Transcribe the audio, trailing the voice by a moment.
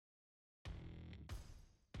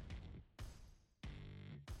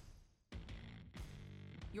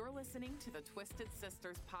You're listening to the Twisted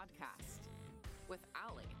Sisters podcast with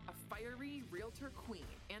Allie, a fiery realtor queen,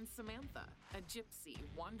 and Samantha, a gypsy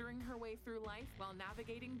wandering her way through life while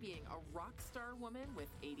navigating being a rock star woman with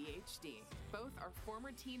ADHD. Both are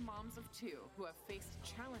former teen moms of two who have faced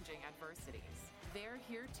challenging adversities. They're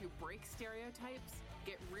here to break stereotypes,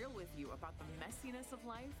 get real with you about the messiness of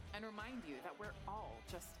life, and remind you that we're all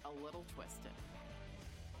just a little twisted.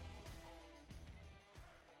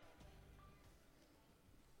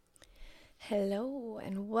 Hello,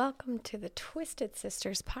 and welcome to the Twisted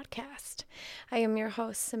Sisters podcast. I am your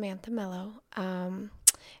host, Samantha Mello.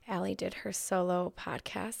 Allie did her solo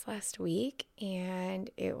podcast last week, and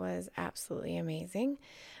it was absolutely amazing.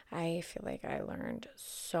 I feel like I learned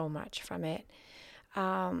so much from it.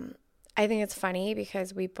 I think it's funny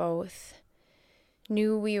because we both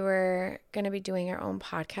knew we were going to be doing our own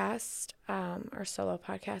podcast, our solo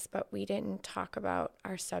podcast, but we didn't talk about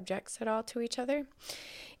our subjects at all to each other.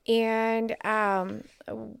 And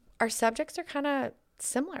our subjects are kind of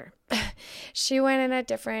similar. She went in a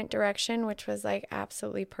different direction, which was like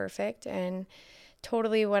absolutely perfect and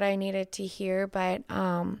totally what I needed to hear. But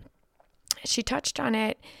she touched on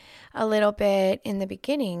it a little bit in the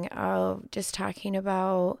beginning of just talking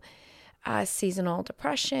about seasonal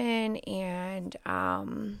depression and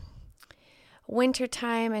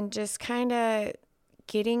wintertime and just kind of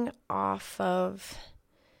getting off of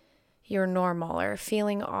your normal or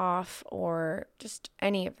feeling off or just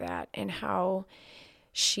any of that, and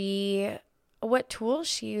what tools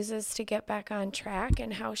she uses to get back on track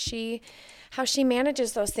and how she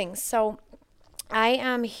manages those things. So I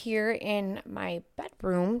am here in my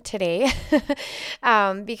bedroom today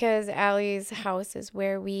because Allie's house is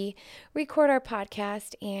where we record our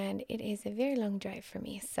podcast, and it is a very long drive for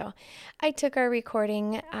me. So I took our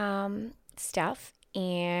recording stuff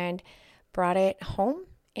and brought it home,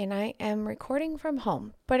 and I am recording from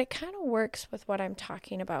home. But it kind of works with what I'm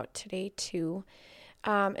talking about today too,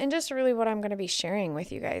 and just really what I'm going to be sharing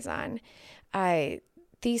with you guys on.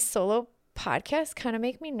 These solo podcasts kind of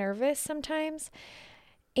make me nervous sometimes,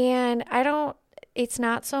 and it's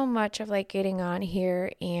not so much of like getting on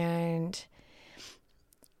here and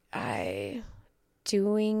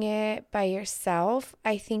doing it by yourself.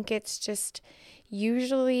 I think it's just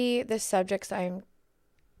usually the subjects I'm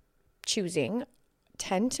choosing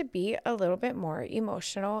tend to be a little bit more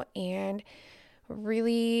emotional and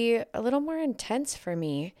really a little more intense for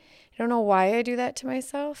me. I don't know why I do that to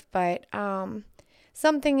myself, but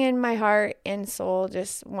something in my heart and soul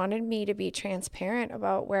just wanted me to be transparent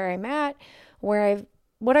about where I'm at,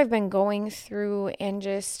 what I've been going through, and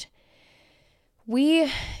just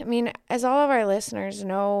as all of our listeners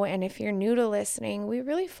know, and if you're new to listening, we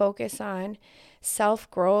really focus on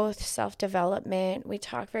self-growth, self-development. We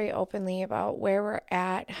talk very openly about where we're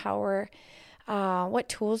at, what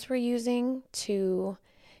tools we're using to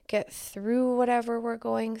get through whatever we're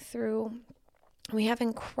going through. We have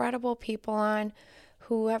incredible people on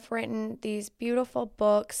who have written these beautiful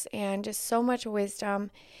books and just so much wisdom.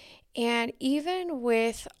 And even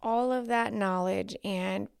with all of that knowledge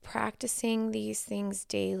and practicing these things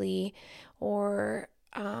daily or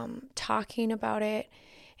talking about it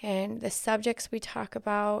and the subjects we talk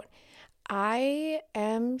about, I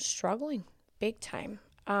am struggling big time.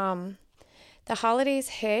 The holidays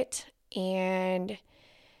hit, and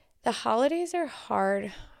the holidays are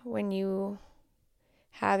hard when you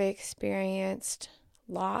have experienced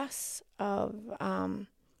loss of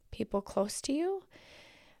people close to you.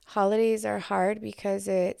 Holidays are hard because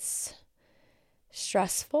it's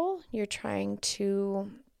stressful. You're trying to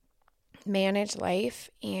manage life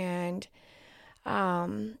and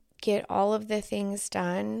get all of the things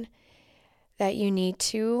done that you need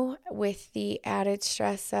to, with the added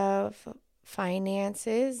stress of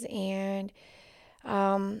finances and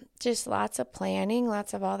just lots of planning,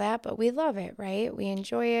 lots of all that. But we love it, right? We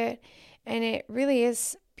enjoy it. And it really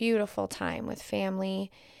is beautiful time with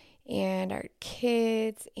family and our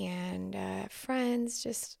kids and friends,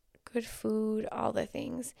 just good food, all the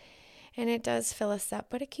things. And it does fill us up,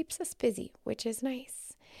 but it keeps us busy, which is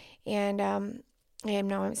nice. And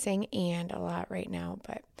I'm saying "and" a lot right now,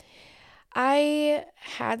 but I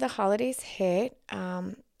had the holidays hit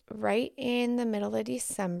right in the middle of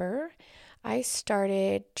December. I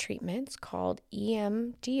started treatments called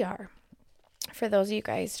EMDR. For those of you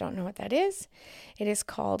guys who don't know what that is, it is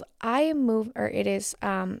called it is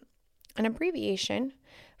an abbreviation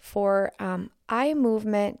for eye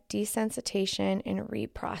movement desensitization and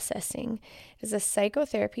reprocessing. It is a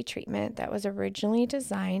psychotherapy treatment that was originally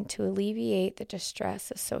designed to alleviate the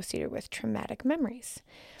distress associated with traumatic memories.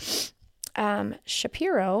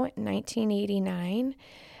 Shapiro, in 1989,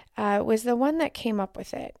 was the one that came up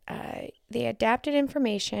with it. The adapted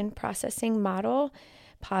information processing model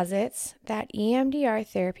posits that EMDR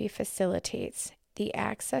therapy facilitates the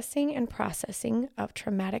accessing and processing of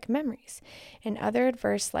traumatic memories and other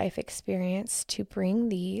adverse life experience to bring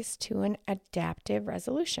these to an adaptive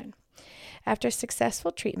resolution. After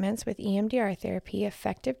successful treatments with EMDR therapy,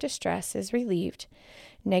 affective distress is relieved,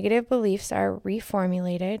 negative beliefs are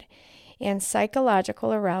reformulated, and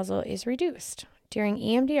psychological arousal is reduced. During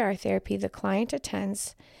EMDR therapy, the client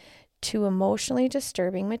attends to emotionally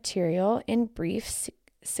disturbing material in brief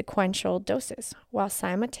sequential doses, while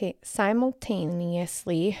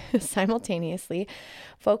simultaneously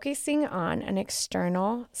focusing on an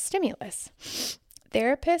external stimulus.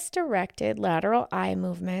 Therapist-directed lateral eye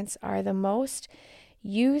movements are the most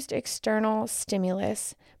used external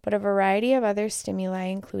stimulus, but a variety of other stimuli,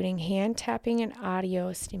 including hand tapping and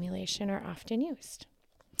audio stimulation, are often used.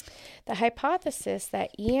 The hypothesis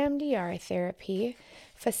that EMDR therapy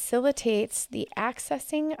facilitates the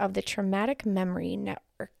accessing of the traumatic memory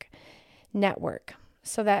network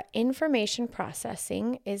so that information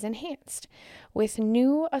processing is enhanced. With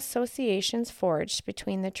new associations forged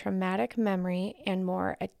between the traumatic memory and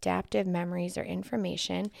more adaptive memories or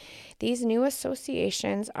information, these new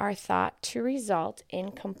associations are thought to result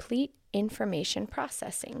in complete information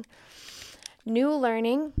processing. New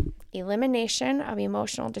learning, elimination of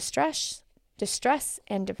emotional distress,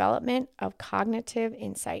 and development of cognitive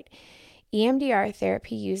insight. EMDR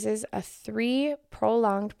therapy uses a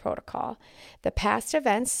 3-pronged protocol. The past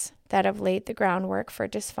events that have laid the groundwork for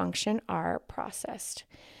dysfunction are processed.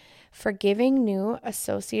 Forgiving new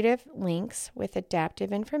associative links with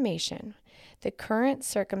adaptive information. The current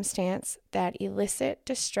circumstance that elicit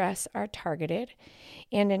distress are targeted,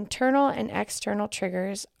 and internal and external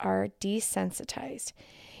triggers are desensitized.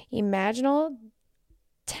 Imaginal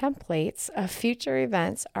templates of future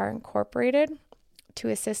events are incorporated to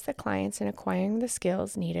assist the clients in acquiring the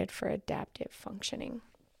skills needed for adaptive functioning.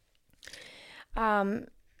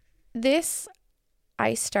 This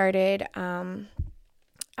I started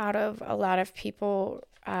out of a lot of people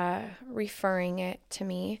referring it to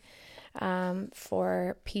me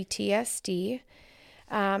for PTSD.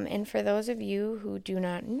 And for those of you who do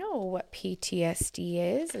not know what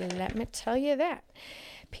PTSD is, let me tell you that.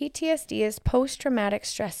 PTSD is post-traumatic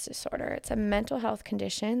stress disorder. It's a mental health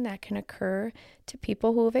condition that can occur to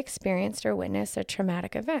people who have experienced or witnessed a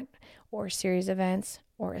traumatic event or series of events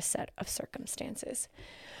or a set of circumstances.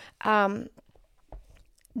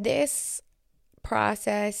 This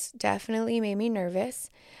process definitely made me nervous.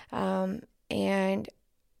 And,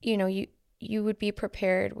 you know, you would be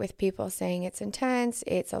prepared with people saying it's intense,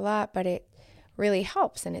 it's a lot, but it really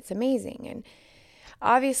helps and it's amazing. And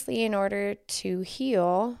obviously, in order to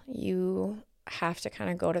heal, you have to kind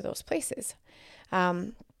of go to those places.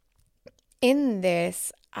 In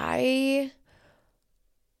this, I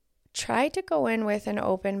tried to go in with an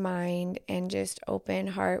open mind and just open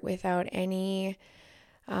heart without any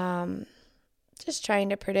just trying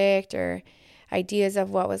to predict or ideas of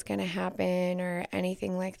what was going to happen or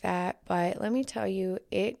anything like that. But let me tell you,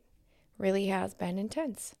 it really has been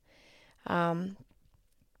intense. Every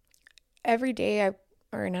day,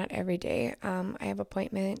 not every day, I have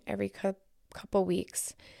appointment every couple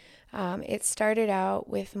weeks. It started out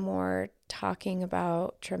with more talking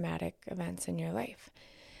about traumatic events in your life.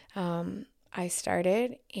 I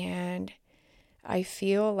started and I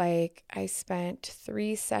feel like I spent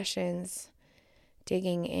 3 sessions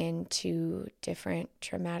digging into different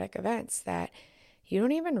traumatic events that you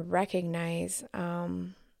don't even recognize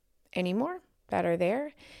anymore that are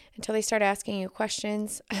there until they start asking you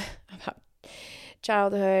questions about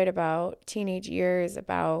childhood, about teenage years,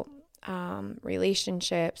 about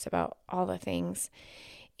relationships, about all the things.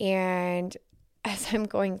 And as I'm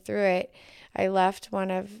going through it, I left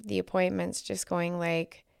one of the appointments just going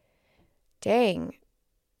like, dang,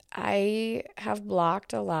 I have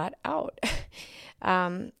blocked a lot out.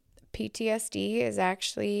 PTSD is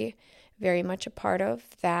actually very much a part of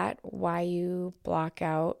that, why you block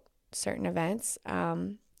out certain events.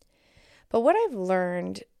 But what I've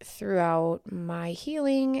learned throughout my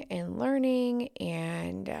healing and learning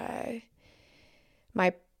and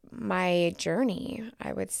my journey,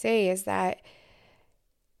 I would say, is that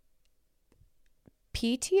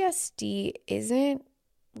PTSD isn't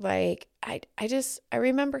like, I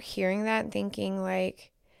remember hearing that and thinking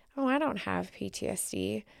like, oh, I don't have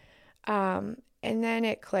PTSD. And then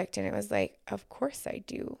it clicked and it was like, of course I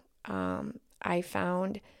do. I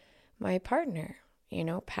found my partner,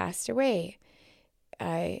 passed away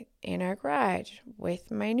in our garage with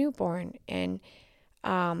my newborn. And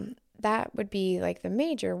that would be like the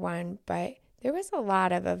major one, but there was a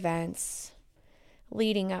lot of events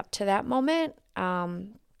leading up to that moment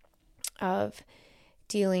of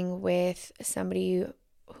dealing with somebody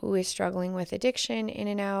who is struggling with addiction in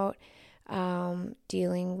and out,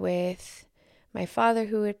 dealing with my father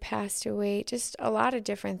who had passed away, just a lot of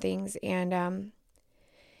different things. And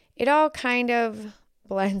it all kind of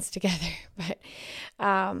blends together. But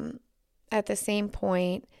at the same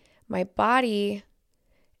point, my body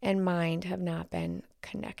and mind have not been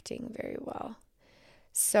connecting very well.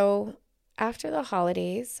 So after the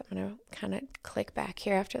holidays, I'm going to kind of click back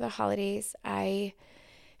here. After the holidays, I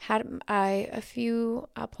had a few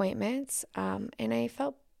appointments, and I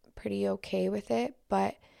felt pretty okay with it.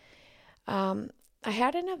 But I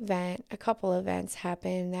had a couple events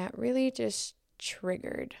happen that really just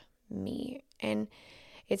triggered me. And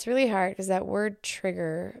it's really hard because that word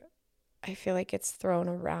trigger, I feel like it's thrown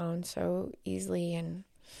around so easily and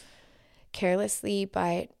carelessly,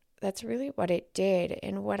 but that's really what it did.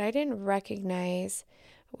 And what I didn't recognize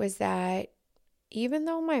was that even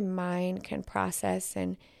though my mind can process,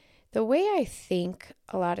 and the way I think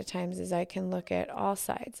a lot of times is I can look at all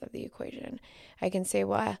sides of the equation. I can say,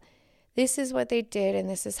 well, this is what they did and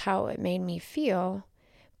this is how it made me feel.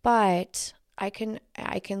 But I can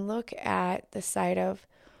look at the side of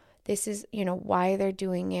this is, why they're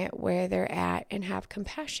doing it, where they're at, and have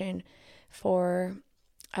compassion for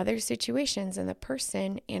other situations and the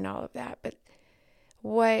person and all of that. But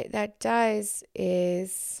what that does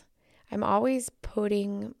is I'm always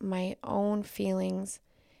putting my own feelings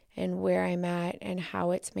and where I'm at and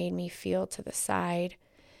how it's made me feel to the side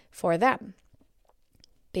for them.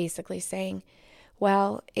 Basically saying,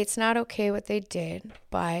 well, it's not okay what they did,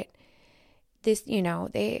 but this,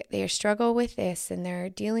 they struggle with this and they're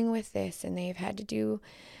dealing with this and they've had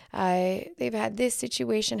this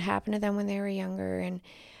situation happen to them when they were younger, and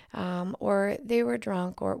or they were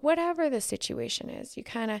drunk, or whatever the situation is. You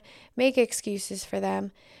kind of make excuses for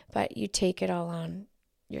them, but you take it all on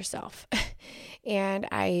yourself. And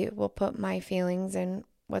I will put my feelings and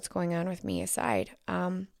what's going on with me aside.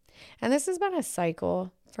 And this has been a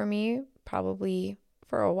cycle for me probably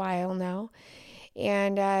for a while now.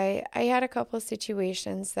 And I had a couple of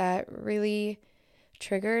situations that really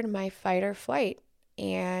triggered my fight or flight,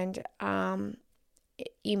 and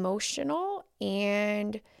emotional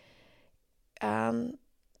and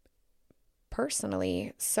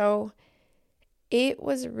personally. So it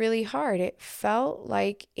was really hard. It felt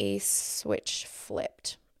like a switch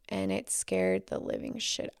flipped, and it scared the living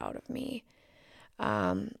shit out of me.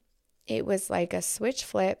 It was like a switch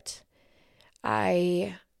flipped.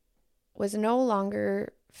 I was no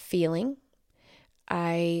longer feeling.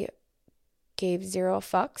 I gave zero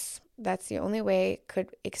fucks. That's the only way I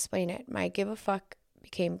could explain it. My give a fuck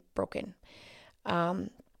became broken. I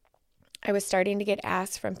was starting to get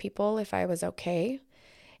asked from people if I was okay,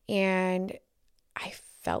 and I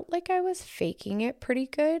felt like I was faking it pretty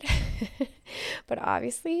good, but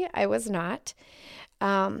obviously I was not.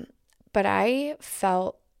 But I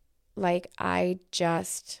felt like I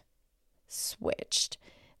just switched.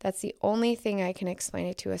 That's the only thing I can explain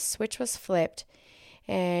it to. A switch was flipped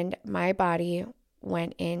and my body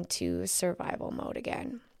went into survival mode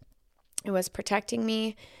again. It was protecting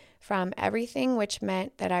me from everything, which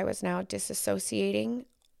meant that I was now disassociating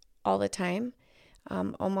all the time,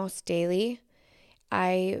 almost daily.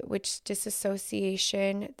 Which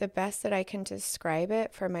disassociation, the best that I can describe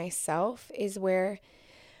it for myself is where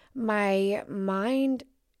my mind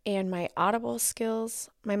and my audible skills,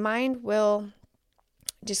 my mind will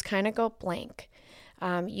just kind of go blank.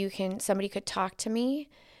 Somebody could talk to me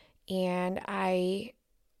and I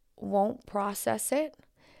won't process it.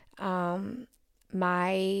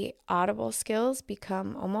 My audible skills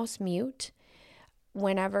become almost mute.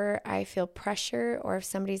 Whenever I feel pressure or if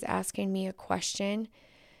somebody's asking me a question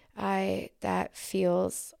that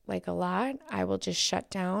feels like a lot, I will just shut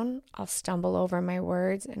down. I'll stumble over my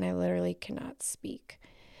words and I literally cannot speak.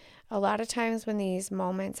 A lot of times when these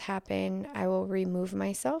moments happen, I will remove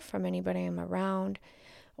myself from anybody I'm around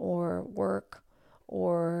or work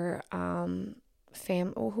or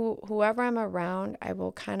whoever I'm around. I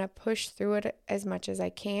will kind of push through it as much as I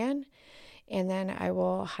can, and then I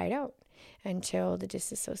will hide out until the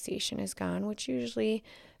disassociation is gone, which usually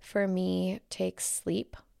for me takes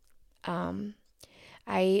sleep.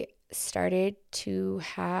 I started to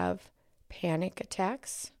have panic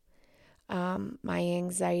attacks. My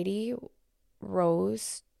anxiety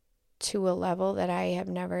rose to a level that I have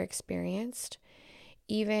never experienced.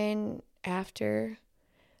 Even after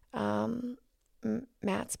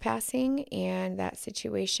Matt's passing and that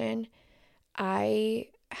situation, I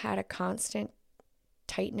had a constant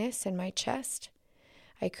tightness in my chest.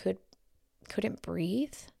 I could couldn't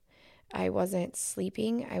breathe. I wasn't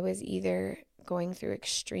sleeping. I was either going through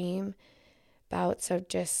extreme bouts of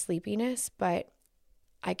just sleepiness, but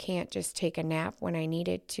I can't just take a nap when I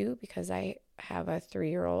needed to because I have a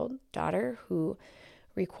 3-year-old daughter who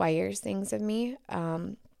requires things of me.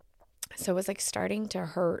 So it was like starting to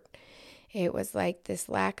hurt. It was like this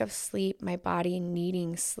lack of sleep, my body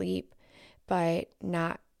needing sleep, but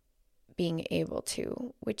not being able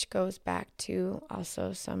to, which goes back to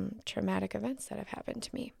also some traumatic events that have happened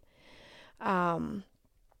to me. I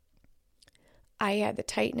had the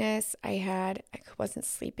tightness. I wasn't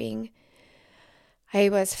sleeping. I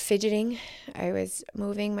was fidgeting. I was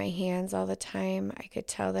moving my hands all the time. I could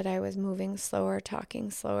tell that I was moving slower, talking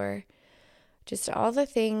slower. Just all the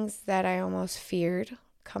things that I almost feared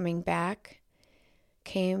coming back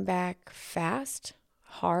came back fast,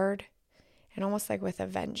 hard, and almost like with a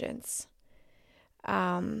vengeance.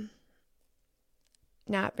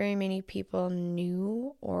 Not very many people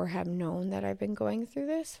knew or have known that I've been going through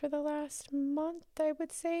this for the last month, I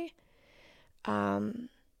would say.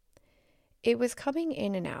 It was coming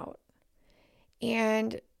in and out.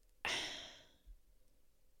 And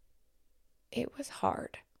it was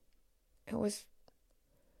hard. It was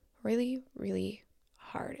really, really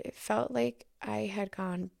hard. It felt like I had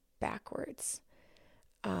gone backwards.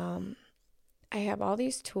 I have all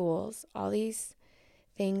these tools, all these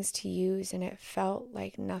things to use, and it felt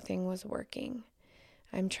like nothing was working.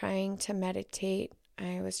 I'm trying to meditate.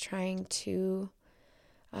 I was trying to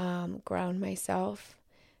ground myself.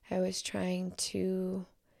 I was trying to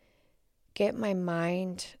get my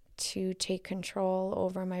mind to take control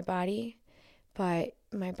over my body, but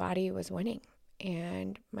my body was winning,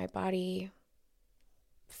 and my body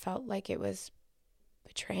felt like it was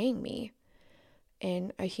betraying me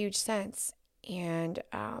in a huge sense. And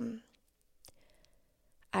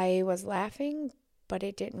I was laughing, but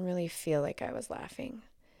it didn't really feel like I was laughing.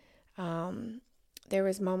 There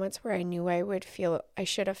was moments where I knew I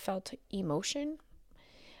should have felt emotion.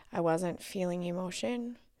 I wasn't feeling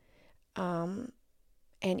emotion. And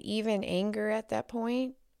even anger at that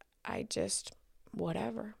point,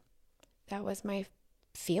 whatever. That was my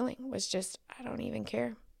feeling, was just, I don't even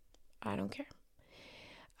care. I don't care.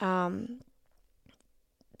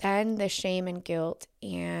 Then the shame and guilt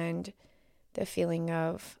and the feeling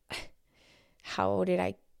of, how did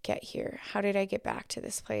I get here? How did I get back to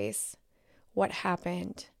this place? What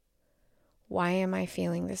happened? Why am I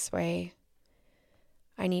feeling this way?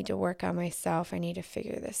 I need to work on myself. I need to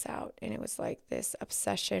figure this out. And it was like this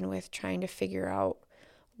obsession with trying to figure out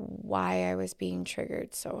why I was being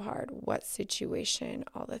triggered so hard, what situation,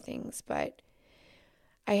 all the things. But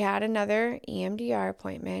I had another EMDR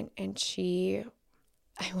appointment, and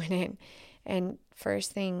I went in, and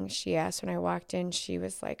first thing she asked when I walked in, she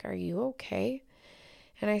was like, "Are you okay?"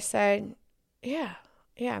 And I said, yeah,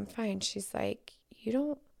 I'm fine. She's like, she's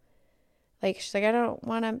like, "I don't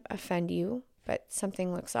want to offend you, but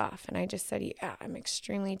something looks off." And I just said, yeah, I'm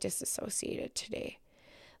extremely disassociated today.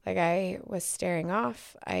 Like, I was staring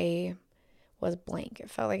off. I was blank.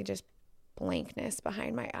 It felt like just blankness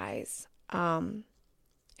behind my eyes.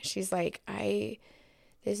 She's like,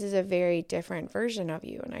 this is a very different version of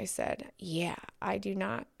you. And I said, yeah, I do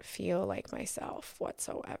not feel like myself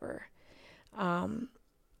whatsoever. I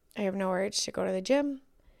have no urge to go to the gym.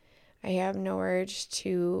 I have no urge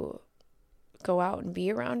to go out and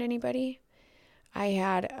be around anybody. I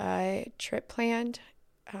had a trip planned.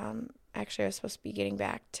 Actually, I was supposed to be getting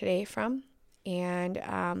back today from, and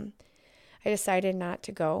I decided not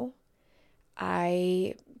to go.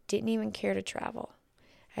 I didn't even care to travel.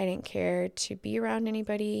 I didn't care to be around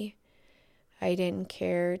anybody. I didn't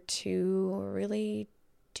care to really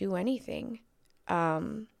do anything.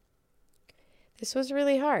 This was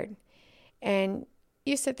really hard. And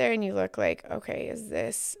you sit there and you look like, okay, is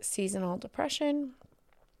this seasonal depression?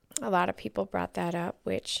 A lot of people brought that up,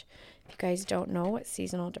 which, if you guys don't know what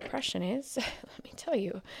seasonal depression is, let me tell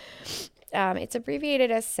you. It's abbreviated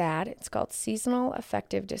as SAD. It's called Seasonal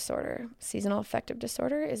Affective Disorder. Seasonal Affective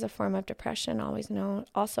Disorder is a form of depression,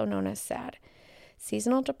 also known as SAD.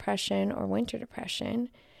 Seasonal depression or winter depression.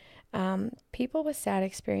 People with SAD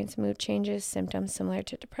experience mood changes, symptoms similar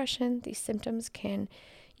to depression. These symptoms can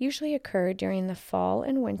usually occur during the fall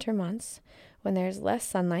and winter months when there's less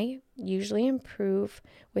sunlight, usually improve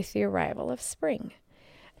with the arrival of spring.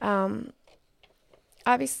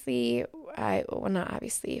 Obviously, not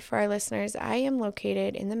obviously, for our listeners, I am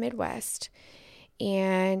located in the Midwest,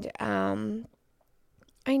 and I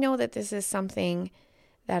know that this is something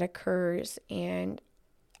that occurs, and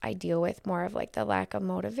I deal with more of like the lack of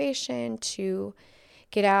motivation to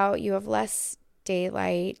get out. You have less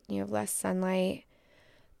daylight, you have less sunlight,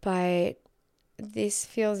 but this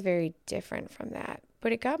feels very different from that.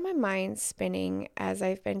 But it got my mind spinning as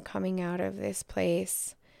I've been coming out of this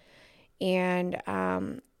place, and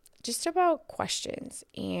just about questions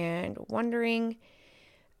and wondering,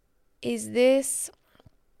 is this,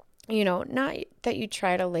 not that you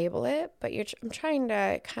try to label it, but I'm trying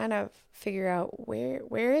to kind of figure out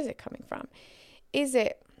where is it coming from? Is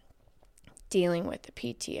it dealing with the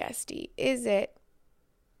PTSD? Is it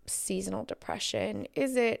seasonal depression?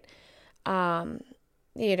 Is it,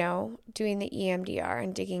 doing the EMDR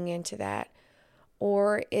and digging into that?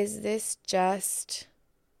 Or is this just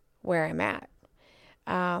where I'm at?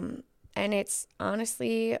 And it's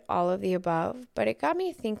honestly all of the above, but it got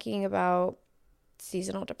me thinking about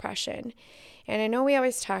seasonal depression. And I know we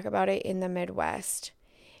always talk about it in the Midwest,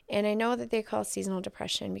 and I know that they call seasonal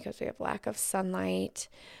depression because we have lack of sunlight,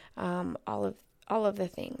 all of the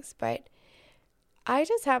things. But I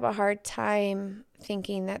just have a hard time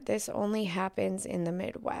thinking that this only happens in the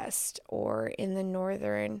Midwest or in the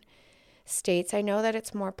northern states. I know that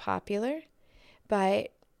it's more popular,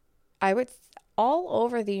 but all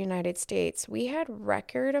over the United States, we had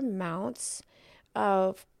record amounts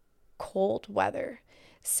of cold weather.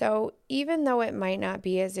 So even though it might not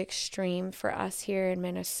be as extreme for us here in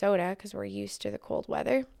Minnesota, because we're used to the cold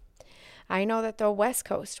weather, I know that the West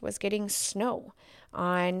Coast was getting snow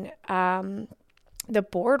on the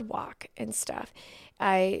boardwalk and stuff.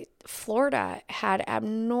 Florida had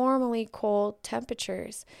abnormally cold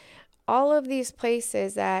temperatures. All of these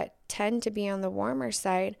places that tend to be on the warmer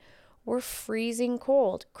side were freezing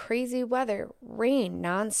cold, crazy weather, rain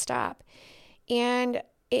nonstop. And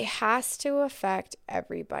it has to affect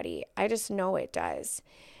everybody. I just know it does.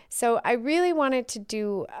 So I really wanted to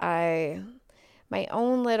do my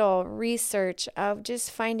own little research of just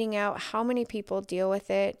finding out how many people deal with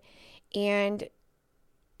it, and,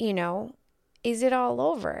 is it all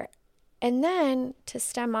over? And then to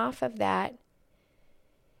stem off of that,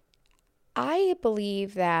 I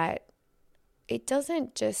believe that it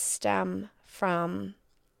doesn't just stem from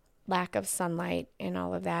lack of sunlight and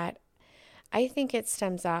all of that. I think it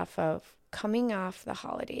stems off of coming off the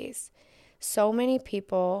holidays. So many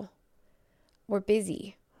people were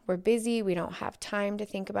busy. We're busy. We don't have time to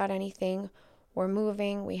think about anything. We're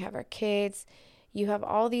moving. We have our kids. You have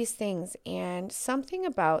all these things. And something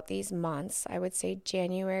about these months, I would say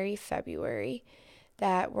January, February,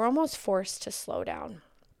 that we're almost forced to slow down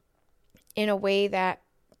in a way that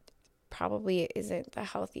probably isn't the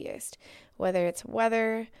healthiest. Whether it's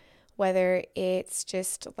weather, whether it's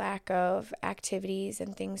just lack of activities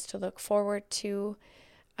and things to look forward to.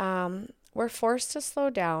 We're forced to slow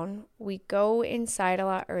down. We go inside a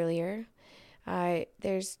lot earlier.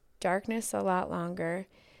 There's darkness a lot longer.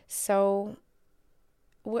 So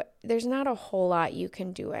there's not a whole lot you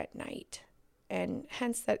can do at night. And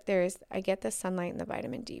hence that I get the sunlight and the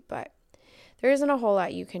vitamin D, but there isn't a whole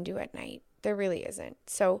lot you can do at night. There really isn't.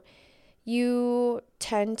 So you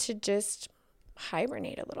tend to just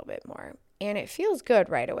hibernate a little bit more, and it feels good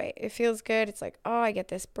right away. It feels good. It's like, oh, I get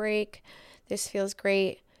this break. This feels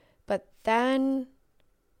great. But then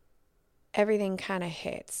everything kind of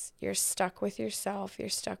hits. You're stuck with yourself. You're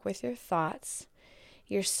stuck with your thoughts.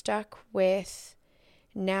 You're stuck with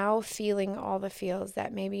now feeling all the feels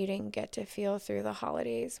that maybe you didn't get to feel through the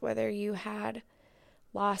holidays, whether you had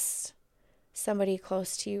lost somebody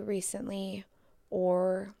close to you recently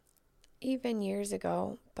or even years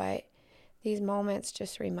ago, but these moments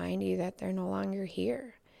just remind you that they're no longer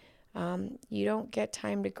here. You don't get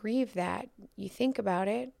time to grieve that. You think about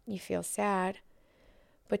it, you feel sad,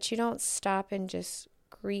 but you don't stop and just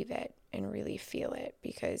grieve it and really feel it,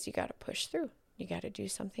 because you got to push through. You got to do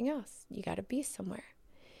something else. You got to be somewhere.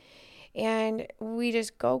 And we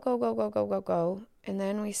just go, and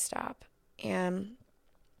then we stop. And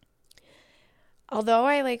although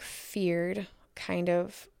I feared kind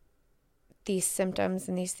of these symptoms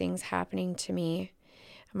and these things happening to me,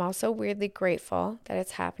 I'm also weirdly grateful that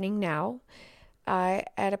it's happening now at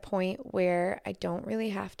a point where I don't really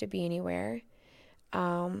have to be anywhere.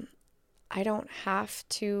 I don't have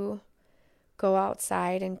to go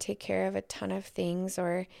outside and take care of a ton of things,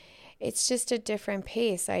 or it's just a different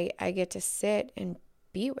pace. I get to sit and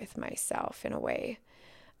be with myself in a way,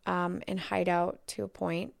 and hide out to a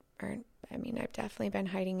point. I've definitely been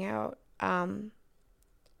hiding out.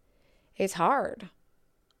 It's hard.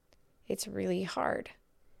 It's really hard.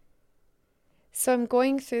 So I'm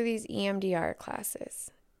going through these EMDR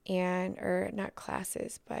classes, or not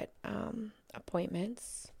classes, but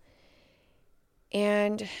appointments.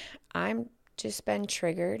 And I'm just been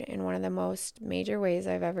triggered in one of the most major ways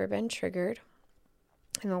I've ever been triggered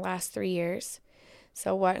in the last 3 years.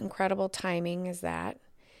 So what incredible timing is that?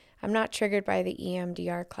 I'm not triggered by the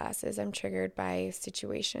EMDR classes. I'm triggered by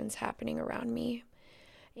situations happening around me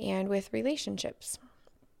and with relationships.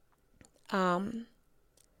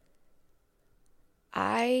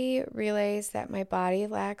 I realize that my body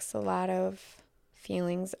lacks a lot of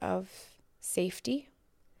feelings of safety.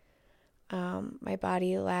 My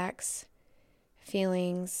body lacks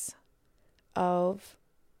feelings of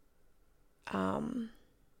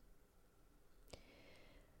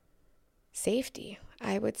safety.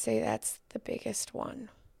 I would say that's the biggest one.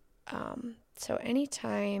 So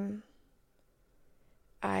anytime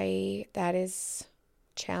that is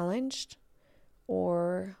challenged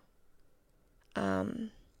or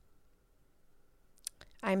I'm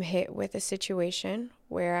hit with a situation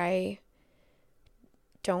where I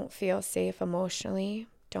don't feel safe emotionally,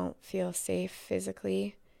 don't feel safe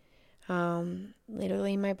physically,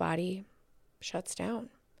 literally my body shuts down.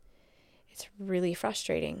 It's really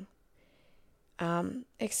frustrating,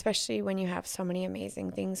 especially when you have so many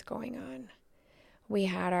amazing things going on. We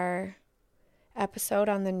had our episode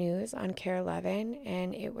on the news on Care 11,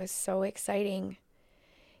 and it was so exciting.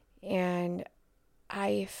 And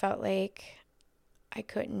I felt like I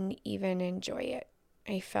couldn't even enjoy it.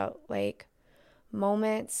 I felt like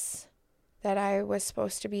moments that I was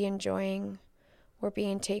supposed to be enjoying were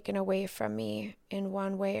being taken away from me in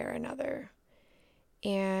one way or another.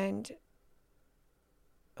 And it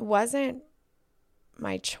wasn't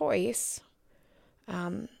my choice.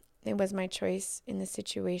 It was my choice in the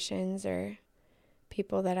situations or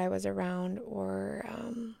people that I was around or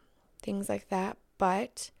things like that.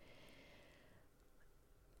 But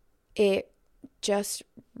it just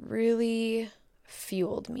really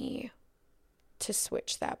fueled me to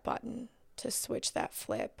switch that button, to switch that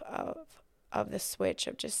flip of the switch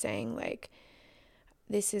of just saying, like,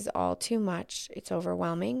 this is all too much. It's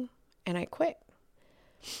overwhelming. And I quit.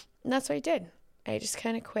 And that's what I did. I just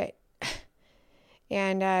kind of quit.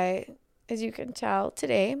 And as you can tell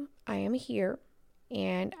today, I am here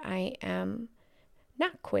and I am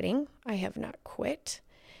not quitting. I have not quit.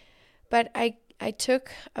 But I took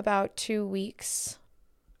about 2 weeks.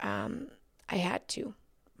 I had to.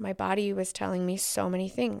 My body was telling me so many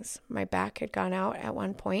things. My back had gone out at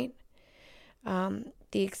one point. The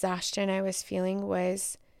exhaustion I was feeling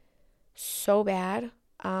was so bad.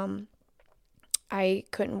 I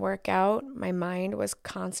couldn't work out. My mind was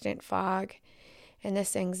constant fog. And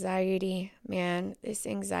this anxiety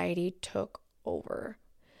took over.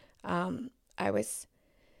 I was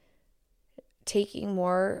taking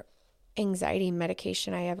more anxiety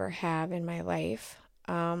medication I ever have in my life.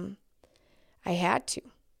 I had to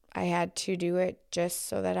do it just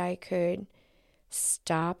so that I could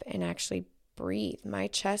stop and actually breathe. My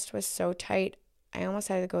chest was so tight, I almost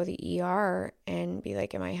had to go to the ER and be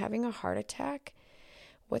like, am I having a heart attack?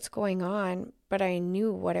 What's going on? But I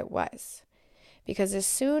knew what it was. Because as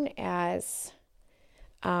soon as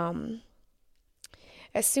I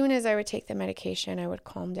would take the medication, I would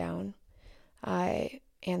calm down,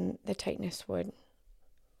 and the tightness would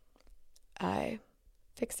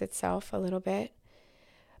fix itself a little bit.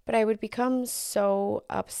 But I would become so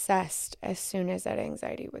obsessed as soon as that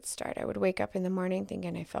anxiety would start. I would wake up in the morning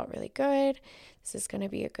thinking I felt really good. This is going to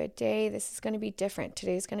be a good day. This is going to be different.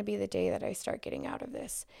 Today's going to be the day that I start getting out of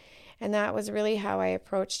this. And that was really how I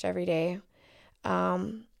approached every day.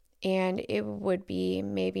 And it would be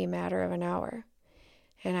maybe a matter of an hour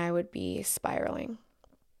and I would be spiraling.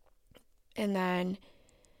 And then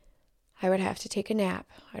I would have to take a nap.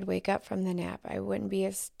 I'd wake up from the nap. I wouldn't be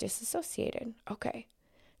as disassociated. Okay,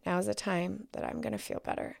 now's the time that I'm going to feel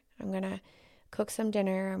better. I'm going to cook some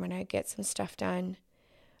dinner. I'm going to get some stuff done.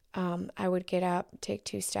 I would get up, take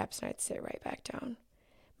 2 steps, and I'd sit right back down.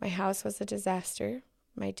 My house was a disaster.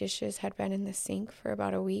 My dishes had been in the sink for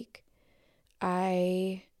about a week.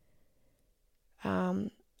 I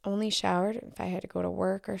only showered if I had to go to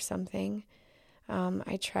work or something.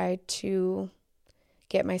 I tried to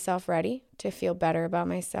get myself ready to feel better about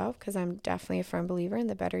myself because I'm definitely a firm believer in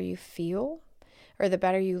the better you feel or the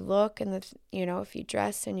better you look and if you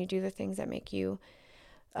dress and you do the things that make you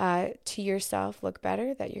to yourself look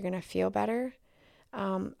better, that you're going to feel better.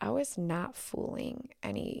 I was not fooling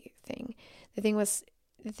anything. The thing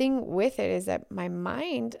with it is that my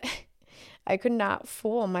mind, I could not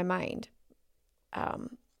fool my mind. I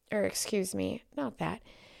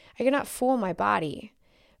could not fool my body.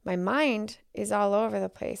 My mind is all over the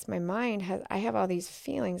place. I have all these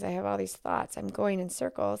feelings. I have all these thoughts. I'm going in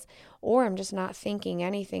circles, or I'm just not thinking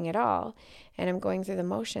anything at all. And I'm going through the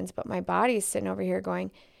motions, but my body is sitting over here going,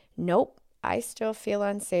 nope, I still feel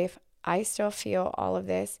unsafe. I still feel all of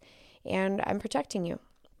this, and I'm protecting you.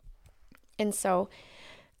 And so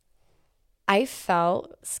I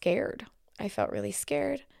felt scared. I felt really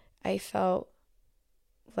scared. I felt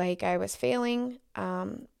like I was failing.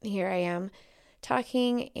 Here I am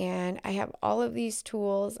talking, and I have all of these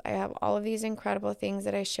tools. I have all of these incredible things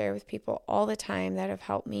that I share with people all the time that have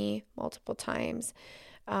helped me multiple times.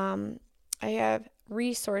 I have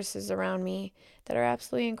resources around me that are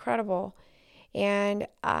absolutely incredible, and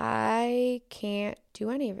I can't do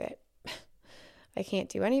any of it. I can't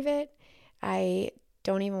do any of it. I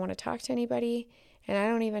don't even want to talk to anybody, and I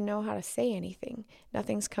don't even know how to say anything.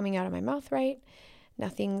 Nothing's coming out of my mouth right.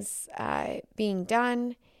 Nothing's being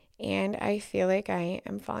done, and I feel like I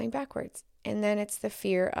am falling backwards. And then it's the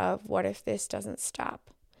fear of, what if this doesn't stop?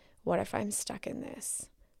 What if I'm stuck in this?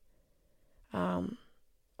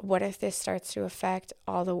 What if this starts to affect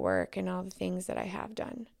all the work and all the things that I have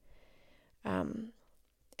done? And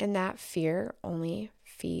that fear only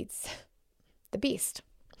feeds the beast.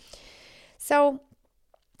 So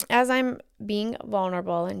as I'm being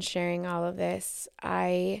vulnerable and sharing all of this,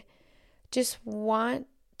 I just want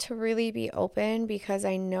to really be open, because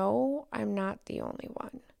I know I'm not the only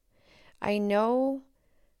one. I know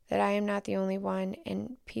that I am not the only one,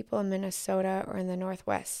 and people in Minnesota or in the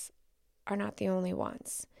Northwest are not the only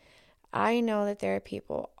ones. I know that there are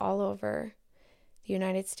people all over the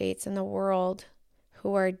United States and the world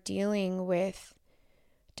who are dealing with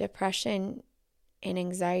depression and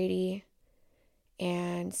anxiety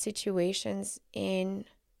and situations in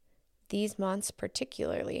these months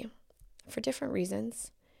particularly, for different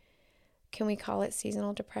reasons. Can we call it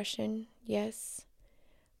seasonal depression? Yes.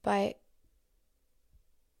 But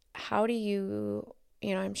how do you,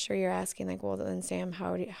 I'm sure you're asking, like, well, then Sam,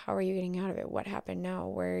 how are you getting out of it? What happened now?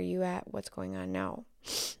 Where are you at? What's going on now?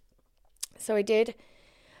 So I did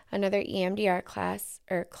another EMDR class,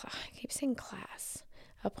 I keep saying class,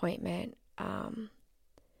 appointment.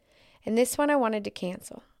 And this one I wanted to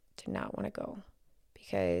cancel, did not want to go,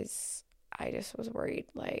 because I just was worried,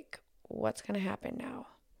 like, what's going to happen now?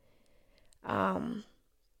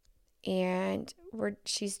 And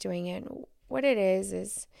she's doing it. What it is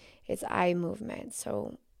it's eye movement.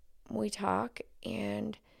 So we talk,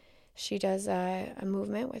 and she does a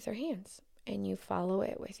movement with her hands, and you follow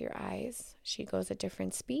it with your eyes. She goes at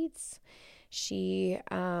different speeds. She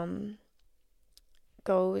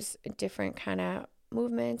goes different kind of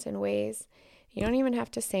movements and ways. You don't even have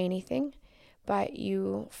to say anything, but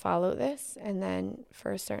you follow this, and then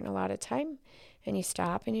for a certain amount of time, and you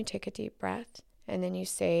stop and you take a deep breath, and then you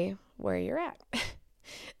say where you're at.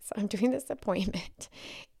 So I'm doing this appointment,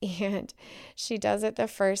 and she does it the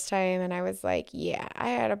first time, and I was like, yeah,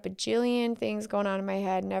 I had a bajillion things going on in my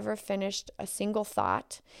head, never finished a single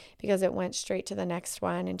thought, because it went straight to the next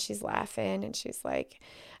one. And she's laughing, and she's like,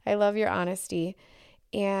 I love your honesty.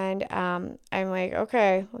 And I'm like,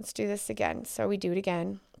 okay, let's do this again. So we do it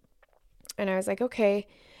again. And I was like, okay,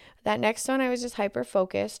 that next one, I was just hyper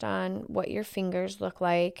focused on what your fingers look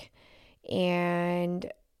like,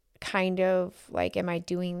 and kind of like, am I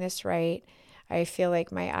doing this right? I feel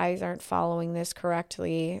like my eyes aren't following this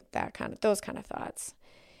correctly, those kind of thoughts.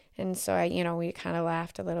 And so we kind of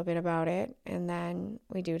laughed a little bit about it, and then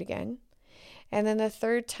we do it again. And then the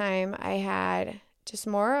third time, I had just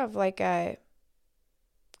more of like a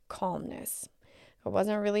calmness. I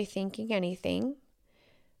wasn't really thinking anything.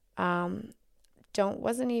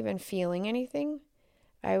 Wasn't even feeling anything.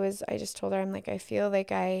 I just told her, I'm like, I feel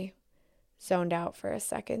like I zoned out for a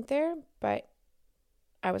second there, but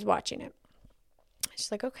I was watching it.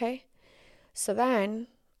 She's like, okay. So then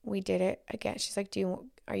we did it again. She's like,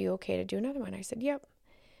 are you okay to do another one? I said, yep.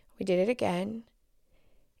 We did it again.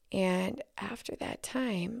 And after that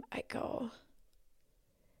time, it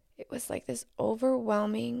was like this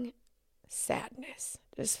overwhelming sadness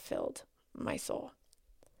just filled my soul.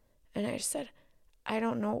 And I just said, I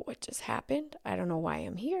don't know what just happened. I don't know why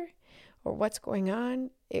I'm here or what's going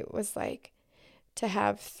on. It was like to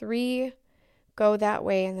have 3 go that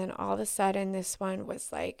way, and then all of a sudden this one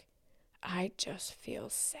was like, I just feel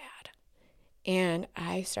sad. And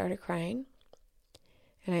I started crying,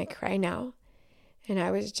 and I cry now, and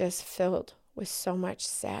I was just filled with so much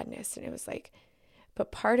sadness. And it was like,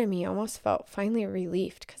 but part of me almost felt finally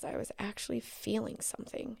relieved, because I was actually feeling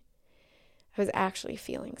something.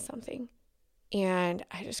 And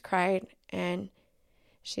I just cried, and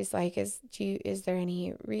she's like, is there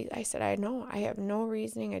any reason? I said, I have no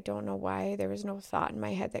reasoning. I don't know why. There was no thought in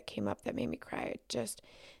my head that came up that made me cry. I just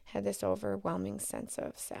had this overwhelming sense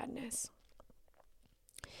of sadness.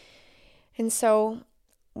 And so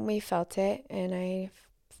we felt it, and I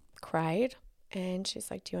cried, and she's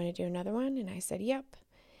like, do you want to do another one? And I said, yep.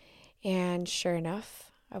 And sure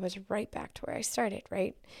enough, I was right back to where I started,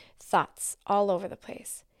 right? Thoughts all over the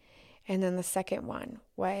place. And then the second one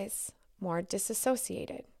was more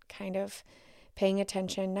disassociated, kind of paying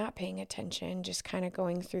attention, not paying attention, just kind of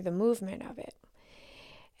going through the movement of it.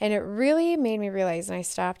 And it really made me realize, and I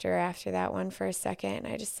stopped her after that one for a second, and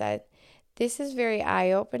I just said, this is very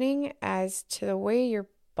eye-opening as to the way your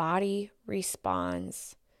body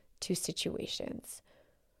responds to situations.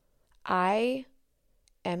 I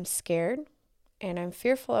am scared and I'm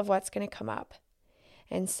fearful of what's going to come up.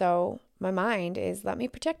 And so my mind is, let me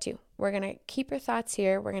protect you. We're going to keep your thoughts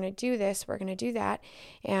here. We're going to do this. We're going to do that.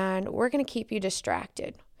 And we're going to keep you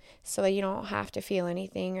distracted so that you don't have to feel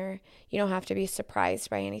anything or you don't have to be surprised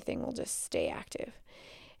by anything. We'll just stay active.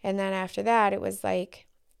 And then after that, it was like,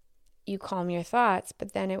 you calm your thoughts,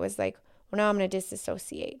 but then it was like, well, now I'm going to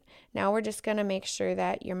disassociate. Now we're just going to make sure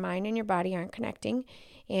that your mind and your body aren't connecting,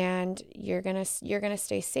 and you're going to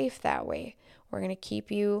stay safe that way. We're going to keep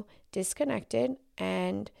you disconnected,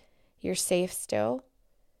 and you're safe still.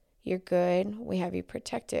 You're good. We have you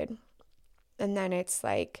protected. And then it's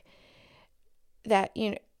like that,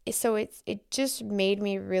 so it just made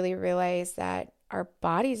me really realize that our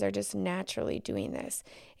bodies are just naturally doing this.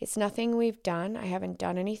 It's nothing we've done. I haven't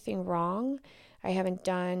done anything wrong. I haven't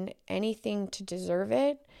done anything to deserve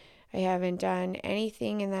it. I haven't done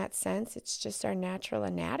anything in that sense. It's just our natural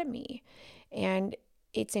anatomy. And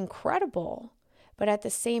it's incredible, but at the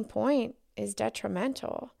same point is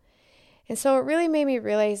detrimental. And so it really made me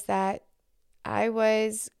realize that I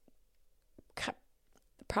was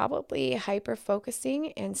probably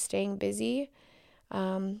hyper-focusing and staying busy,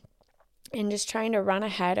 and just trying to run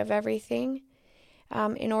ahead of everything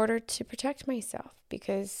in order to protect myself,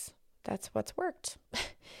 because that's what's worked.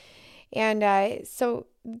 And so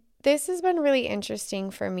this has been really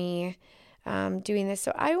interesting for me doing this.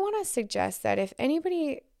 So I want to suggest that if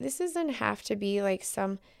anybody, this doesn't have to be like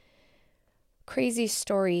some crazy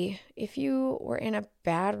story. If you were in a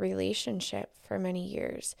bad relationship for many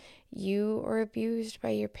years, you were abused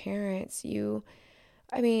by your parents,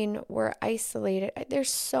 were isolated. There's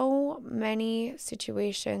so many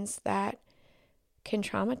situations that can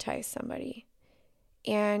traumatize somebody.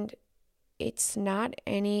 And it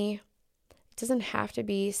doesn't have to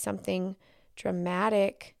be something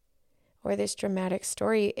dramatic or this dramatic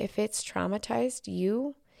story. If it's traumatized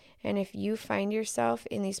you, and if you find yourself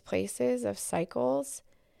in these places of cycles,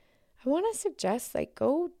 I want to suggest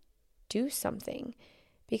go do something,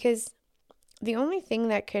 because the only thing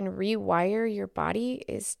that can rewire your body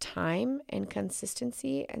is time and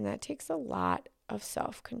consistency, and that takes a lot of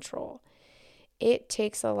self-control. It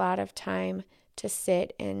takes a lot of time to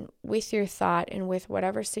sit and with your thought and with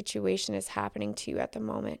whatever situation is happening to you at the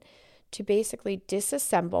moment, to basically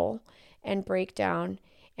disassemble and break down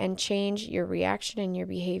and change your reaction and your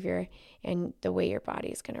behavior and the way your body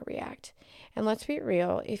is going to react. And let's be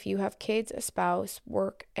real, if you have kids, a spouse,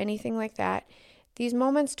 work, anything like that, these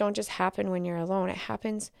moments don't just happen when you're alone. It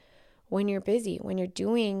happens when you're busy, when you're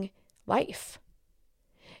doing life.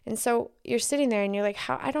 And so you're sitting there and you're like,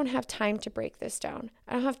 I don't have time to break this down.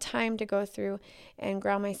 I don't have time to go through and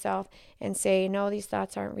ground myself and say, no, these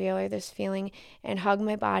thoughts aren't real, or this feeling, and hug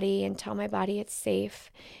my body and tell my body it's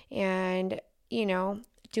safe, and,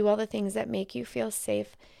 do all the things that make you feel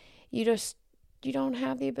safe. You don't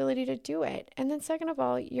have the ability to do it. And then second of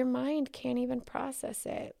all, your mind can't even process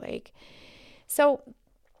it. So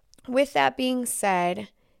with that being said,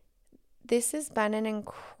 this has been an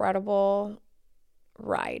incredible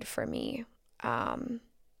ride for me.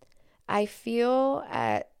 I feel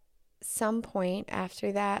at some point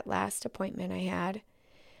after that last appointment I had,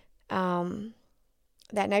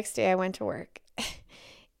 that next day I went to work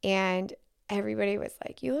and everybody was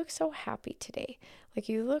like, you look so happy today.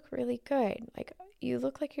 You look really good. You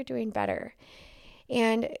look like you're doing better.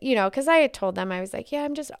 And, because I had told them, I was like, yeah,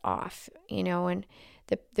 I'm just off, and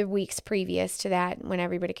the weeks previous to that, when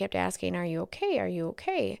everybody kept asking, are you okay? Are you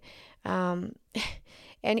okay? And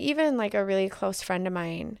even a really close friend of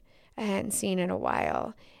mine I hadn't seen in a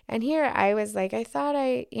while. And here I was I thought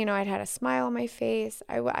I'd had a smile on my face.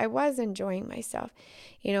 I was enjoying myself,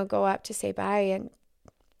 go up to say bye and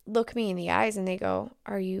look me in the eyes, and they go,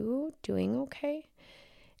 are you doing okay?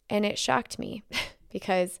 And it shocked me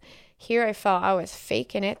because here I felt I was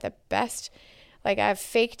faking it the best. I've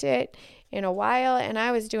faked it in a while, and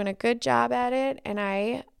I was doing a good job at it, and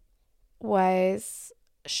I was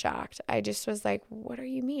shocked. I just was like, what do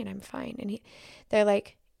you mean? I'm fine. And they're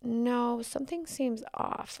like, no, something seems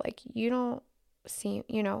off. You don't seem,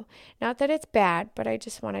 not that it's bad, but I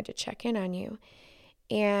just wanted to check in on you.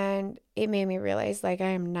 And it made me realize I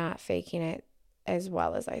am not faking it as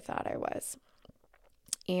well as I thought I was.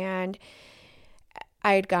 And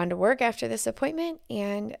I had gone to work after this appointment,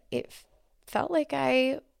 and it felt like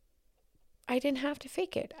I I didn't have to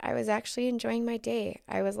fake it. I was actually enjoying my day.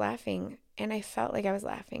 I was laughing, and I felt like I was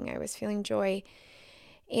laughing. I was feeling joy.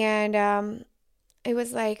 And it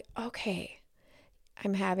was like, okay,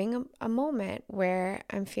 I'm having a moment where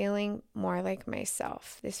I'm feeling more like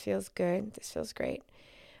myself. This feels good. This feels great.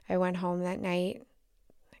 I went home that night,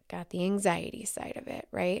 got the anxiety side of it,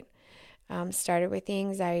 right? Started with the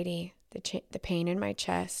anxiety, the pain in my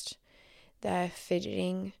chest, the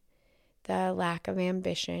fidgeting, the lack of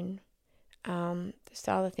ambition. Just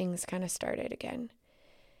all the things kind of started again.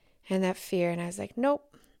 And that fear. And I was like,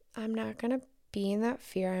 nope, I'm not going to be in that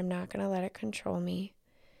fear. I'm not going to let it control me.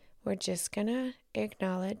 We're just going to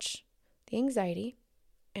acknowledge the anxiety.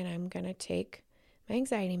 And I'm going to take my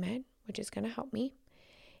anxiety med, which is going to help me.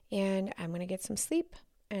 And I'm going to get some sleep.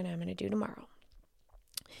 And I'm going to do tomorrow.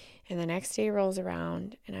 And the next day rolls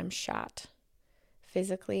around and I'm shot.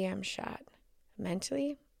 Physically, I'm shot.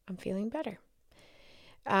 Mentally, I'm feeling better.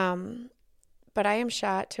 But I am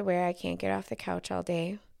shot to where I can't get off the couch all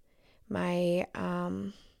day. My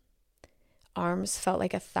arms felt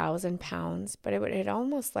like 1,000 pounds, but it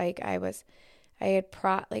almost like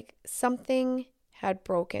something had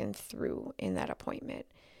broken through in that appointment.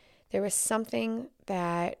 There was something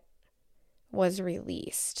that was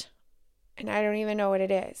released, and I don't even know what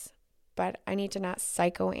it is, but I need to not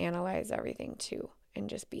psychoanalyze everything too and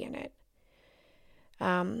just be in it.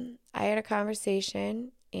 I had a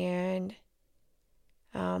conversation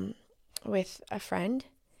with a friend,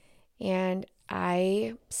 and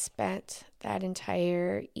I spent that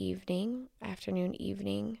entire afternoon,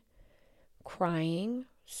 evening, crying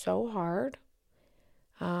so hard.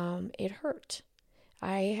 It hurt.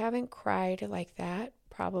 I haven't cried like that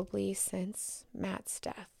probably since Matt's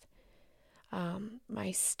death.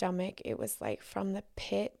 My stomach, it was like from the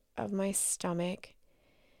pit of my stomach,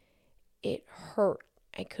 it hurt.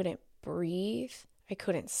 I couldn't breathe. I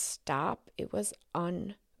couldn't stop. It was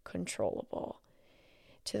uncontrollable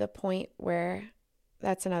to the point where,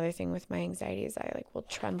 that's another thing with my anxiety, is I will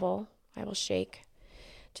tremble. I will shake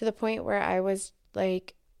to the point where I was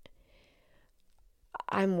like,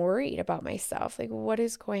 I'm worried about myself. Like, what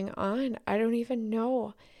is going on? I don't even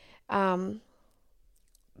know.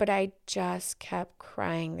 But I just kept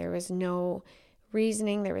crying. There was no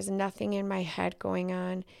reasoning. There was nothing in my head going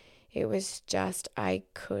on. It was just, I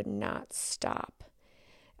could not stop.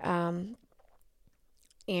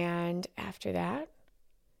 And after that,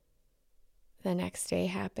 the next day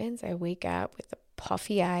happens. I wake up with the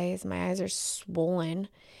puffy eyes. My eyes are swollen.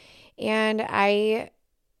 And I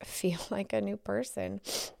feel like a new person.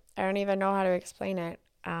 I don't even know how to explain it.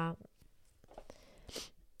 Not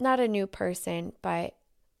a new person, but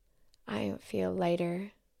I feel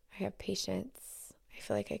lighter. I have patience. I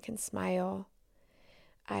feel like I can smile.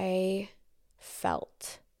 I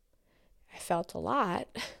felt a lot,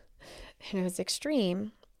 and it was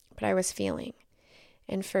extreme, but I was feeling.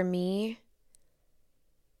 And for me,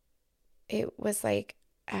 it was like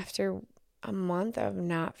after a month of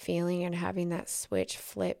not feeling and having that switch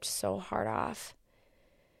flipped so hard off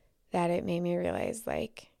that it made me realize,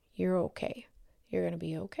 like, you're okay. You're going to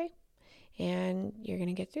be okay, and you're going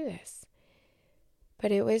to get through this.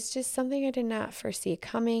 But it was just something I did not foresee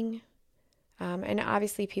coming. And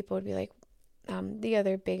obviously people would be like, the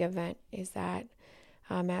other big event is that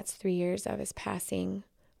Matt's 3 years of his passing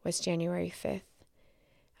was January 5th,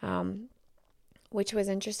 which was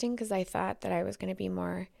interesting because I thought that that was going to be a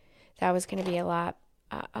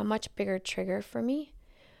much bigger trigger for me.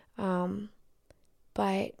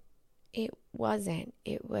 But it wasn't.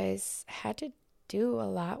 It had to do a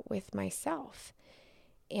lot with myself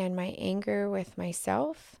and my anger with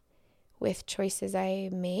myself, with choices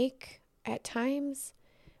I make at times,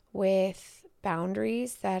 with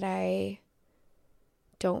boundaries that I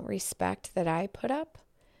don't respect that I put up.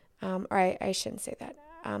 Or I shouldn't say that.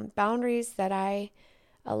 Boundaries that I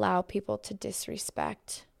allow people to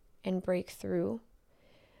disrespect and break through.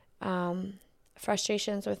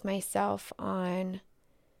 Frustrations with myself on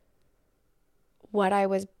what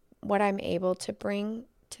I'm able to bring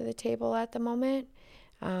to the table at the moment.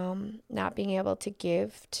 Not being able to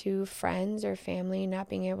give to friends or family, not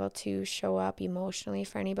being able to show up emotionally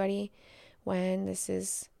for anybody when this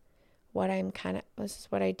is what I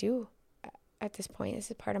do at this point.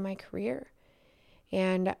 This is part of my career.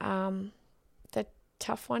 And the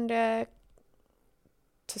tough one to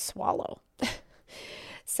swallow.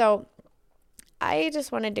 So I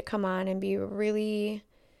just wanted to come on and be really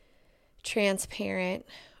transparent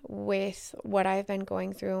with what I've been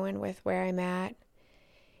going through and with where I'm at.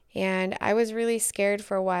 And I was really scared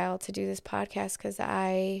for a while to do this podcast because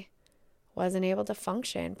I wasn't able to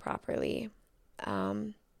function properly.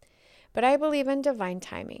 But I believe in divine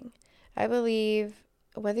timing. I believe,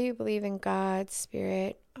 whether you believe in God,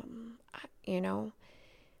 spirit,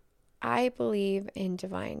 I believe in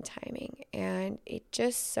divine timing. And it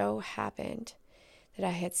just so happened that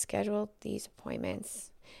I had scheduled these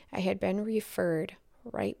appointments. I had been referred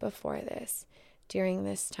right before this. During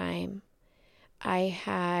this time, I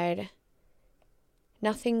had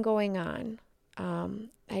nothing going on.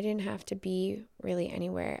 I didn't have to be really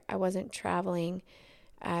anywhere. I wasn't traveling.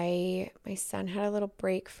 My son had a little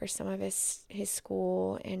break for some of his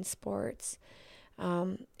school and sports.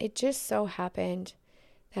 It just so happened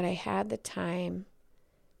that I had the time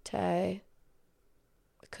to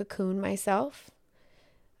cocoon myself.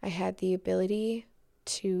 I had the ability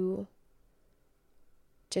to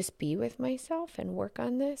just be with myself and work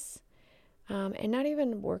on this. And not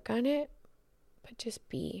even work on it, but just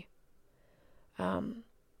be.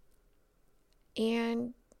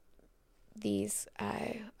 And these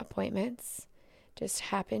appointments just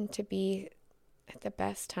happen to be at the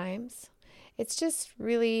best times. It's just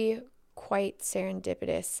really quite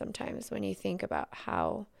serendipitous sometimes when you think about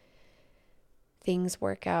how things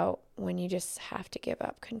work out when you just have to give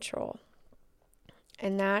up control.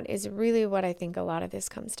 And that is really what I think a lot of this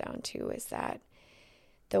comes down to, is that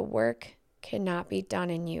the work cannot be done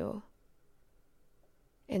in you,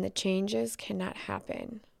 and the changes cannot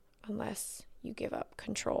happen unless you give up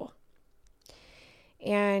control.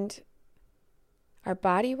 And our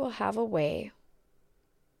body will have a way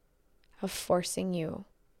of forcing you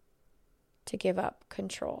to give up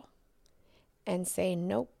control and say,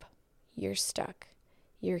 nope, you're stuck.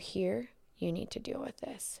 You're here. You need to deal with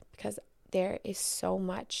this, because there is so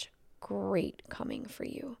much great coming for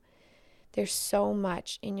you. There's so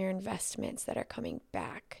much in your investments that are coming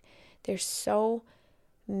back. There's so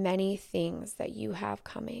many things that you have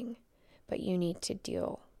coming, but you need to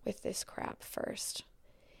deal with this crap first.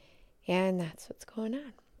 And that's what's going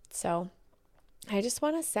on. So I just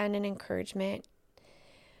want to send an encouragement.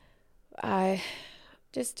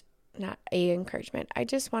 Just not a encouragement. I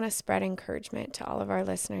just want to spread encouragement to all of our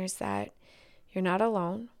listeners that you're not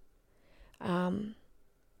alone.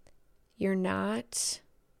 You're not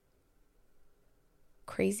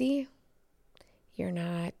crazy. You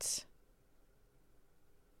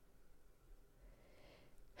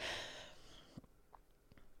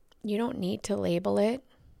don't need to label it.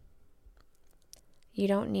 You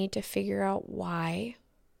don't need to figure out why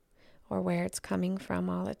or where it's coming from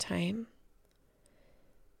all the time.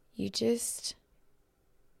 You just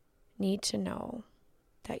need to know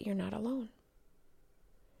that you're not alone.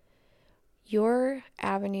 Your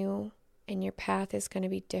avenue and your path is going to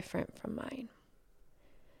be different from mine.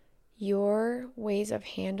 Your ways of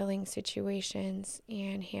handling situations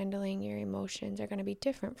and handling your emotions are going to be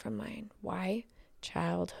different from mine. Why?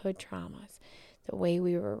 Childhood traumas, the way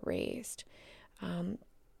we were raised,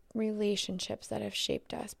 relationships that have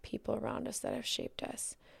shaped us, people around us that have shaped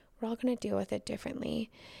us. We're all going to deal with it differently.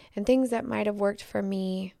 And things that might have worked for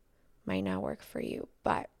me might not work for you.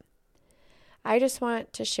 But I just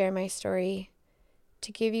want to share my story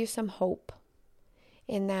to give you some hope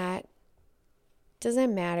in that it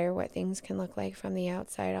doesn't matter what things can look like from the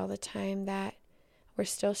outside all the time, that we're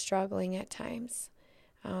still struggling at times.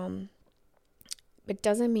 It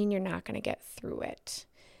doesn't mean you're not going to get through it.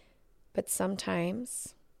 But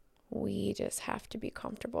sometimes we just have to be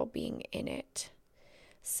comfortable being in it.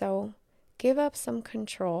 So give up some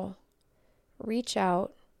control, reach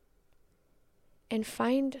out, and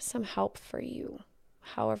find some help for you,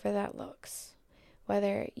 however that looks.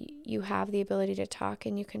 Whether you have the ability to talk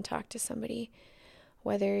and you can talk to somebody,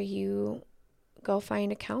 whether you go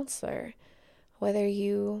find a counselor, whether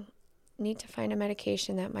you need to find a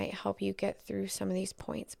medication that might help you get through some of these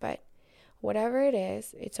points. But whatever it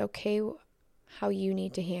is, it's okay how you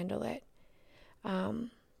need to handle it.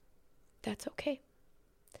 That's okay.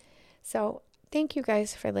 So thank you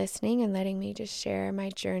guys for listening and letting me just share my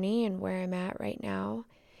journey and where I'm at right now,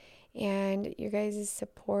 and your guys'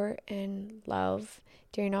 support and love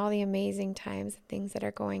during all the amazing times and things that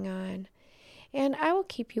are going on. And I will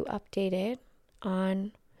keep you updated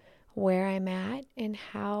on where I'm at and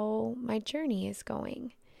how my journey is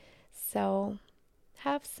going. So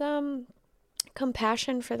have some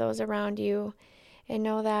compassion for those around you, and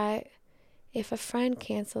know that if a friend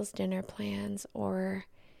cancels dinner plans or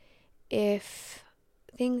if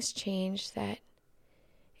things change, that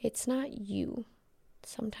it's not you.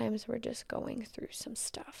 Sometimes we're just going through some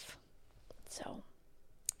stuff. So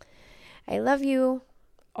I love you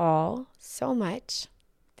all so much.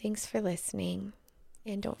 Thanks for listening.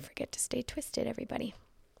 And don't forget to stay twisted, everybody.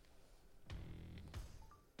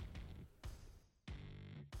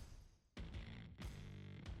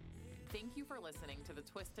 Thank you for listening to the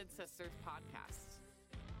the Twisted Sisters podcast.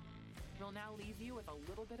 We'll now leave you with a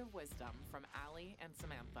little bit of wisdom from Allie and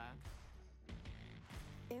Samantha.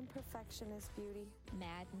 Imperfection is beauty.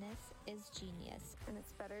 Madness is genius. And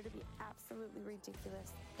it's better to be absolutely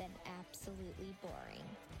ridiculous than absolutely boring.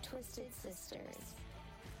 Twisted Sisters.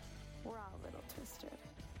 We're all a little twisted.